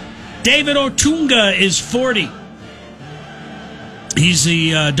David Otunga is 40. He's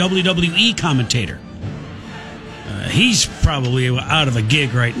the WWE commentator. He's probably out of a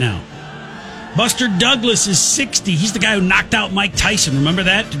gig right now. Buster Douglas is 60. He's the guy who knocked out Mike Tyson. Remember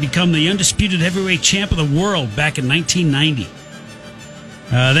that? To become the undisputed heavyweight champ of the world back in 1990.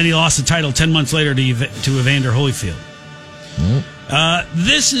 Then he lost the title 10 months later to Evander Holyfield.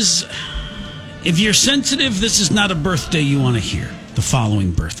 This is, if you're sensitive, this is not a birthday you want to hear. The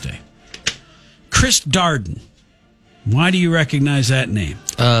following birthday. Chris Darden. Why do you recognize that name?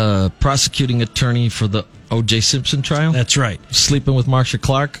 Prosecuting attorney for the O.J. Simpson trial. That's right. Sleeping with Marcia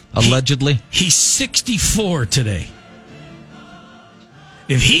Clark, allegedly. He's 64 today.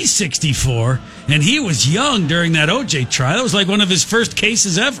 If he's 64, and he was young during that O.J. trial, that was like one of his first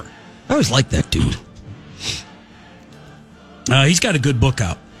cases ever. I always liked that dude. He's got a good book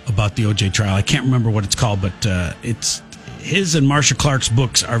out about the O.J. trial. I can't remember what it's called, but it's his and Marcia Clark's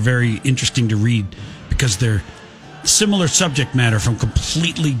books are very interesting to read because they're similar subject matter from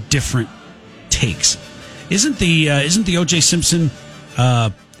completely different takes. Isn't the O.J. Simpson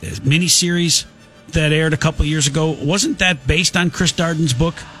miniseries that aired a couple years ago, wasn't that based on Chris Darden's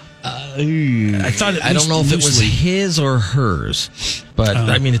book? I thought I don't know if it was his or hers, but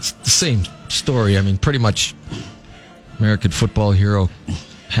I mean it's the same story. I mean, pretty much American football hero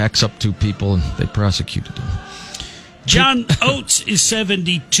hacks up two people and they prosecuted him. John Oates is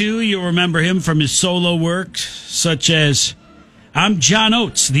 72. You'll remember him from his solo work, such as I'm John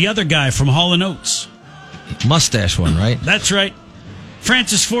Oates, the other guy from Hall & Oates. Mustache one, right? That's right.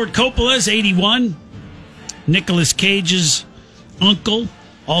 Francis Ford Coppola is 81. Nicolas Cage's uncle,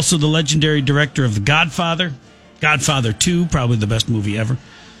 also the legendary director of The Godfather. Godfather 2, probably the best movie ever.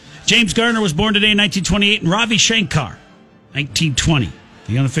 James Garner was born today in 1928, and Ravi Shankar, 1920,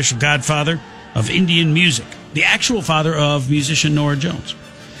 the unofficial godfather of Indian music, the actual father of musician Norah Jones.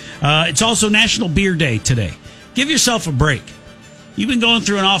 It's also National Beer Day today. Give yourself a break. You've been going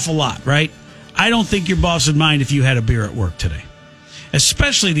through an awful lot, right? I don't think your boss would mind if you had a beer at work today.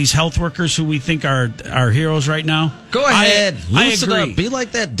 Especially these health workers who we think are heroes right now. Go ahead. Loosen I agree. up. Be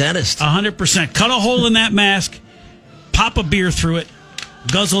like that dentist. 100%. Cut a hole in that mask. Pop a beer through it.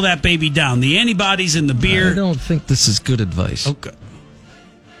 Guzzle that baby down. The antibodies in the beer. I don't think this is good advice. Okay.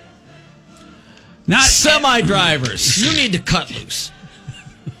 Not semi-drivers. You need to cut loose.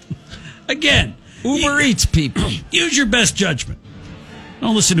 Again. Uber Eats people. Use your best judgment.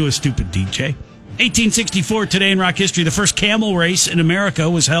 Don't listen to a stupid DJ. 1864, today in rock history, the first camel race in America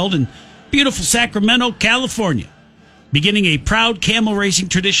was held in beautiful Sacramento, California, beginning a proud camel racing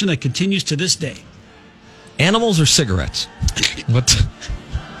tradition that continues to this day. Animals or cigarettes? What?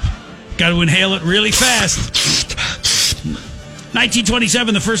 Got to inhale it really fast.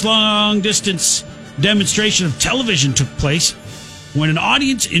 1927, the first long-distance demonstration of television took place when an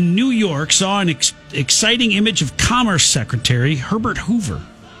audience in New York saw an exciting image of Commerce Secretary Herbert Hoover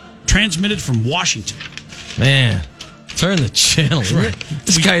transmitted from Washington. Man, turn the channel. Right.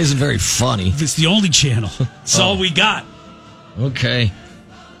 This guy isn't very funny. It's the only channel. It's all we got. Okay.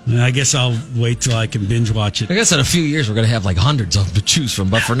 I guess I'll wait till I can binge watch it. I guess in a few years we're going to have like hundreds of them to choose from,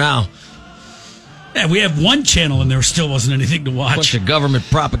 but for now... Yeah, we have one channel and there still wasn't anything to watch. Bunch of government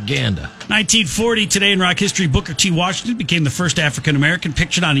propaganda. 1940, today in rock history, Booker T. Washington became the first African-American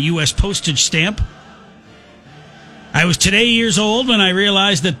pictured on a U.S. postage stamp. I was today years old when I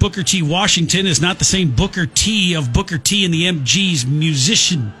realized that Booker T. Washington is not the same Booker T. of Booker T. and the MG's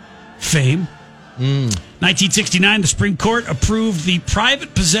musician fame. 1969, the Supreme Court approved the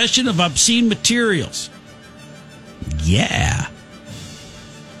private possession of obscene materials. Yeah.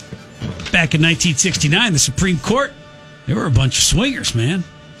 Back in 1969, the Supreme Court, there were a bunch of swingers, man.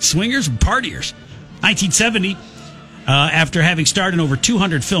 Swingers and partiers. 1970, after having starred in over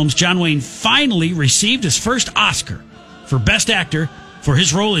 200 films, John Wayne finally received his first Oscar for Best Actor for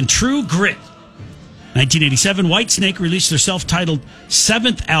his role in True Grit. 1987, Whitesnake released their self-titled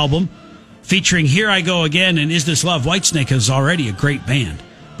 7th album featuring Here I Go Again and Is This Love. Whitesnake is already a great band,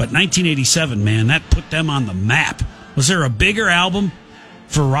 but 1987, man, that put them on the map. Was there a bigger album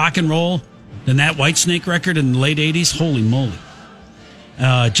for rock and roll than that Whitesnake record in the late 80s? Holy moly.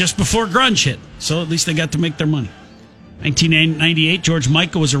 Just before grunge hit, so at least they got to make their money. 1998, George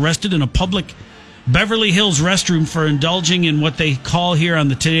Michael was arrested in a public Beverly Hills restroom for indulging in what they call here on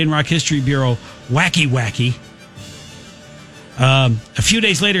the Today in Rock History Bureau, wacky wacky. A few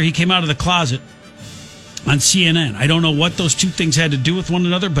days later, he came out of the closet on CNN. I don't know what those two things had to do with one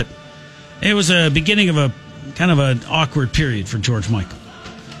another, but it was a beginning of a kind of an awkward period for George Michael.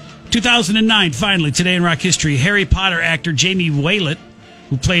 2009, finally, today in rock history, Harry Potter actor Jamie Waylett,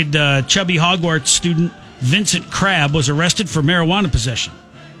 who played chubby Hogwarts student Vincent Crabbe, was arrested for marijuana possession.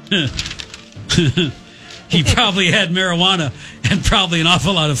 He probably had marijuana and probably an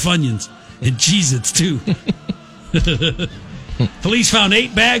awful lot of Funyuns and Cheez-Its, too. Police found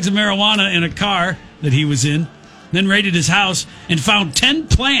 8 bags of marijuana in a car that he was in, then raided his house and found 10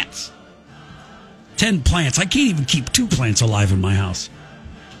 plants. 10 plants. I can't even keep 2 plants alive in my house.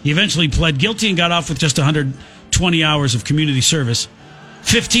 He eventually pled guilty and got off with just 120 hours of community service.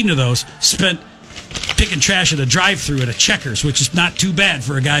 15 of those spent picking trash at a drive-thru at a Checkers, which is not too bad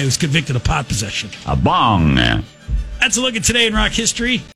for a guy who's convicted of pot possession. A bong. That's a look at today in rock history.